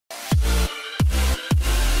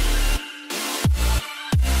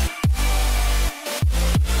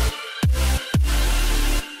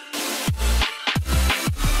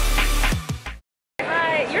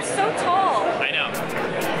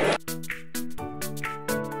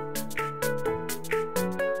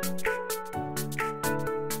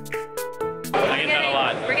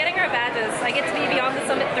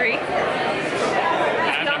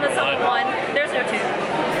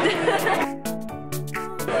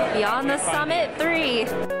Beyond the Summit 3.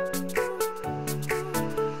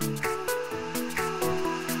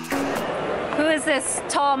 Who is this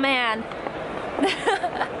tall man?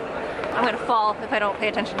 I'm gonna fall if I don't pay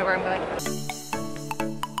attention to where I'm going.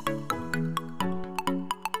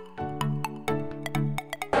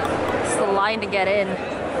 It's the line to get in.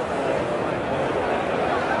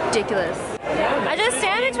 Ridiculous. I just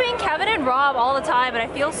stand between Kevin and Rob all the time, and I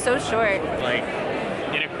feel so short. Like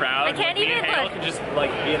in a crowd, I can't even look. Can just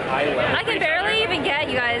like be at eye level. I can barely even get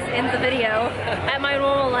you guys in the video at my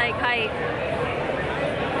normal like height.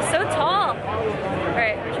 So tall. All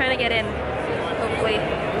right, we're trying to get in. Hopefully,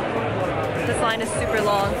 this line is super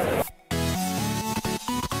long.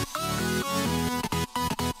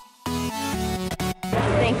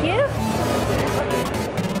 Thank you.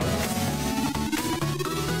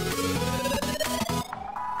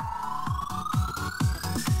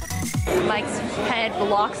 Mike's head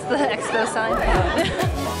blocks the expo sign.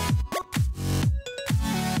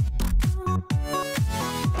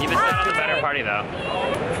 You've been set on the better party though.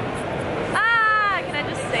 Can I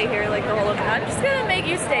just stay here like the whole time? I'm just gonna make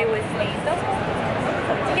you stay with me.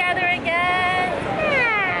 Together again.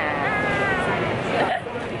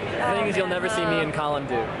 The thing is, you'll never see me and Colin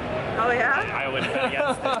do. Oh yeah? I wouldn't bet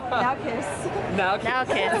against it. Now kiss. Now kiss. Now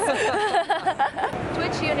kids.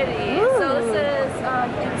 Twitch Unity. So this is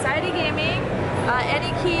Anxiety Gaming,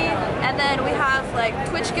 AnyKey, and then we have like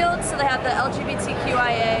Twitch guilds. So they have the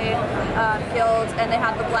LGBTQIA guild, and they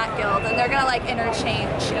have the Black guild, and they're gonna like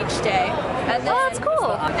interchange each day. And then, that's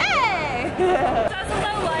cool. Hey! That's a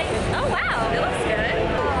low light. Oh wow, it looks good.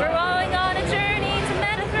 We're going on a journey to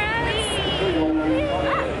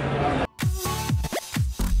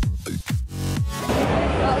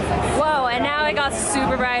Whoa, and now it got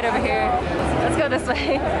super bright over here. Let's go this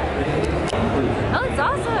way. Oh, it's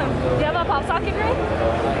awesome. Do you have a pop socket ring?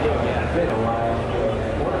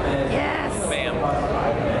 Yes. Bam.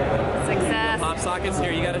 Success. Pop sockets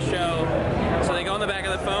here, you gotta show. So they go on the back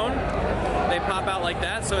of the phone, they pop out like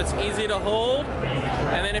that, so it's easy to hold.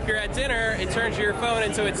 And then if you're at dinner, it turns your phone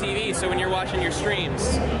into a TV, so when you're watching your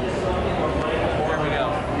streams. There we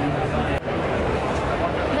go.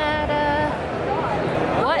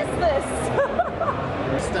 What is this?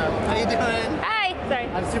 How you doing? Hi. Sorry.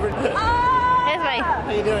 I'm super. It's fine.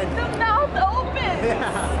 How you doing? The mouth opens!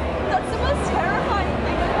 That's the most terrifying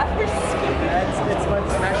thing I've ever seen. It's fun.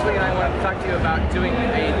 Actually, I want to talk to you about doing a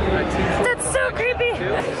team. That's so creepy.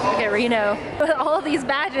 Look at Reno with all of these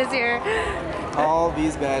badges here. All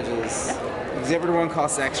these badges. Exhibit 1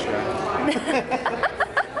 costs extra.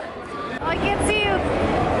 Oh, I can't see you.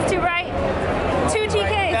 It's too bright. 2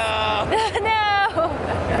 TKs. No. No.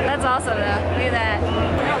 That's awesome though. Look at that.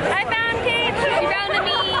 I found Kate. She found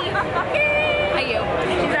me. Hi you.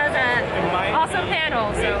 She does an awesome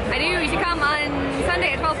panel. So I do. You should come on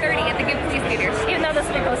Sunday at 12:30 at the Good Police Theater. even though this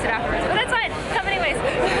will be posted afterwards, but that's fine. Come anyways.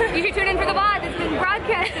 You should tune in for the VOD that's been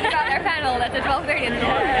broadcasted about our panel. That's at 12:30 in the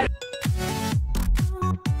morning.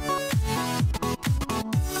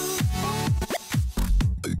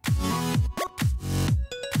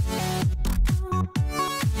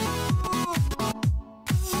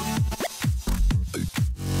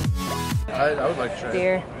 I would like to try.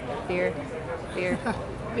 Beer. Beer.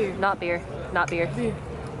 Not beer. Not beer.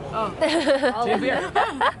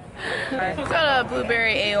 It's got a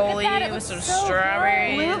blueberry aioli with some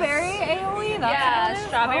strawberries. Blueberry aioli? Yeah,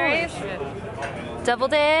 strawberries.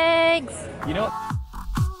 Deviled eggs. You know,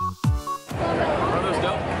 are those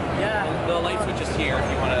dope? Yeah. The light switch is here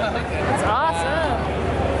if you want to. That's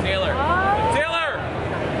awesome. Taylor. Taylor!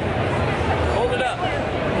 Hold it up.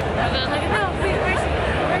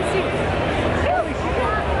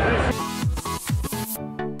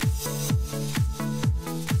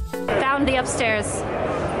 Found the upstairs.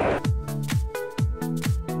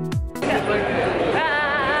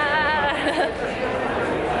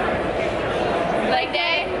 Leg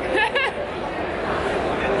day.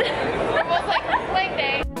 We're both like, leg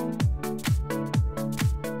day.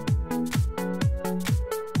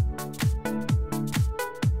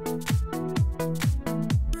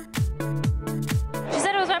 She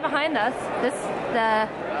said it was right behind us.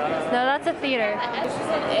 No, that's a theater. This is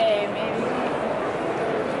an A, maybe.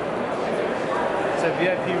 It's a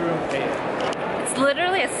VIP room 8. It's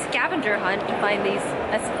literally a scavenger hunt to find these.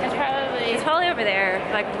 It's probably over there,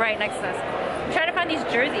 like right next to us. I'm trying to find these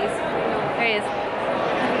jerseys. There he is.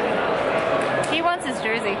 He wants his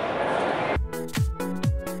jersey.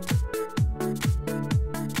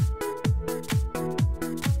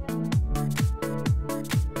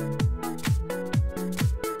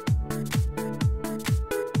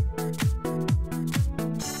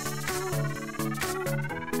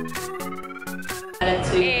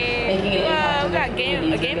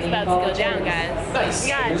 game's about to go down, guys. We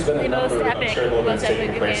got the most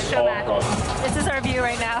epic game. Show back. This is our view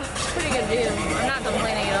right now. Pretty good view. I'm not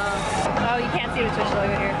complaining at all. Oh, you can't see the Twitch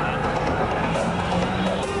logo here.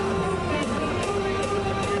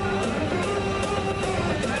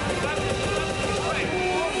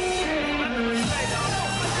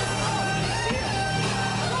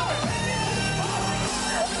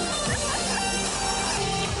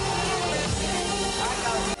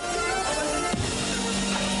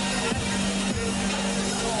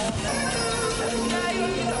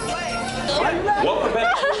 Welcome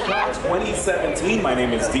back to TwitchCon 2017. My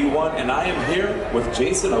name is D1 and I am here with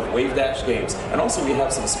Jason of Wave Dash Games. And also we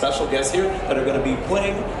have some special guests here that are going to be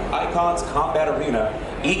playing Icons Combat Arena,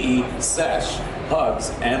 EE, Sesh, Hugs,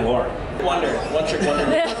 and Lauren. One trick wonder.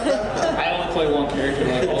 I only play one character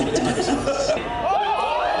like all the time.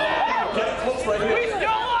 Get close right here.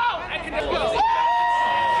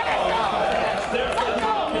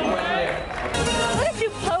 Look at you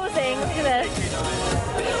posing. Look at this.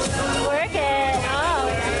 Work it. Oh.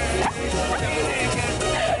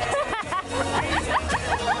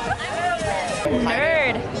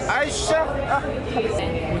 Nerd.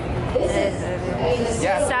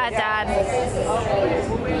 Sad dad.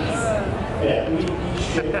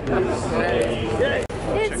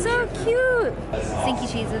 It's so cute. Stinky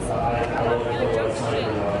cheeses.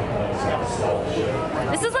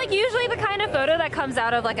 This is like usually the kind of photo that comes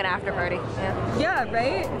out of like an after party. Yeah,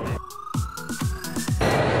 right?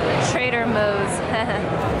 Trader Moe's.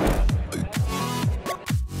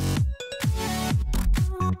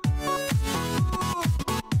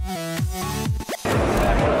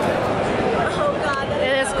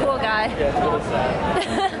 This cool guy.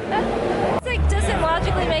 It's like doesn't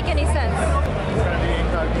logically make any sense.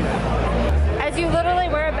 As you literally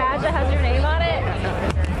wear a badge that has your name on it.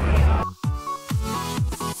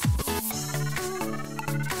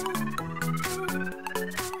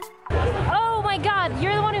 Oh my god,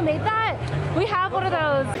 you're the one who made that? We have one of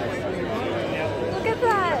those. Look at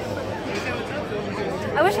that.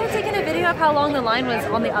 I wish I had taken a video of how long the line was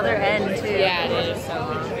on the other end too. Yeah, it is so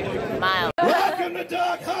long. Miles. Welcome to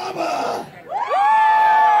Dark Harbor!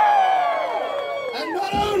 And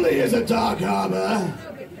not only is it Dark Harbor,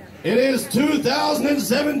 it is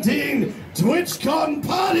 2017 TwitchCon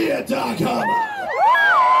party at Dark Harbor!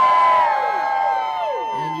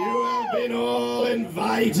 And you have been all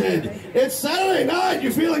invited. It's Saturday night, you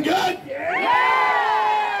feeling good? Yeah!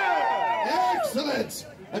 Excellent!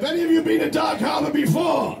 Have any of you been to Dark Harbor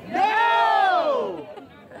before? No!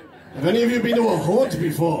 Have any of you been to a haunt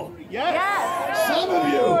before? Yes! Some of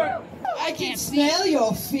you! I can smell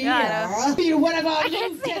your fear. Yeah, You're one of our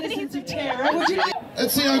new denizens of terror. Would you like?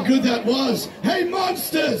 Let's see how good that was. Hey,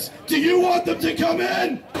 monsters! Do you want them to come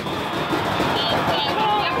in?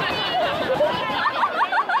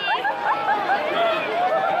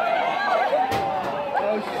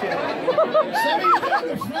 Oh, shit. Some of you down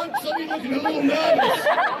the front, some of you looking a little nervous.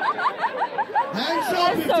 Hands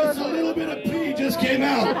up if just a little bit of pee just came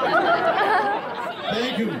out.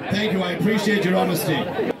 Thank you, I appreciate your honesty.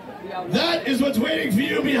 That is what's waiting for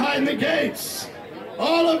you behind the gates.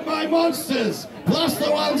 All of my monsters, plus the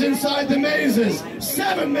ones inside the mazes.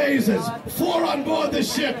 7 mazes, 4 on board the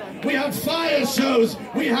ship. We have fire shows,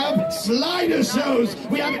 we have slider shows,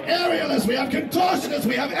 we have aerialists, we have contortionists,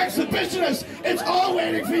 we have exhibitionists. It's all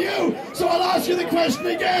waiting for you. So I'll ask you the question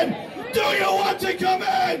again. Do you want to come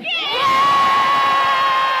in? Yeah!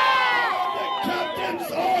 The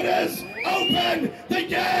captain's orders. Open the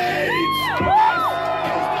gates!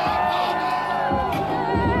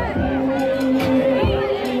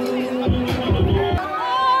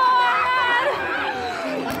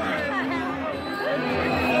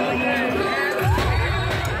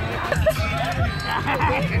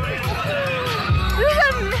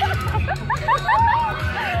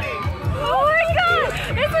 Oh my god!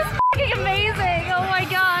 This is fucking amazing! Oh my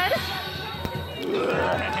god!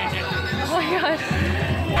 Oh my god!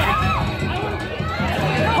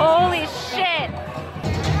 Holy shit!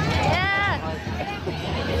 Yeah!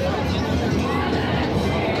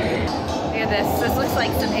 Look at this. This looks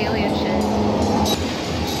like some alien shit.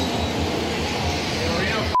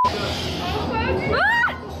 Ah!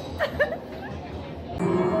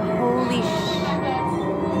 Holy shit.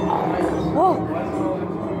 Whoa!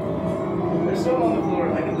 They're still on the floor.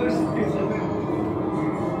 I know there's some pizza.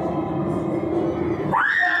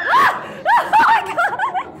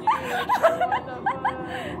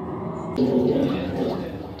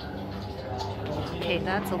 Okay,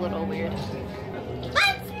 that's a little weird.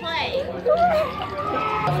 Let's play.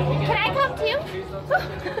 Can I come too?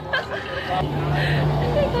 I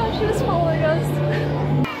thought she was following us.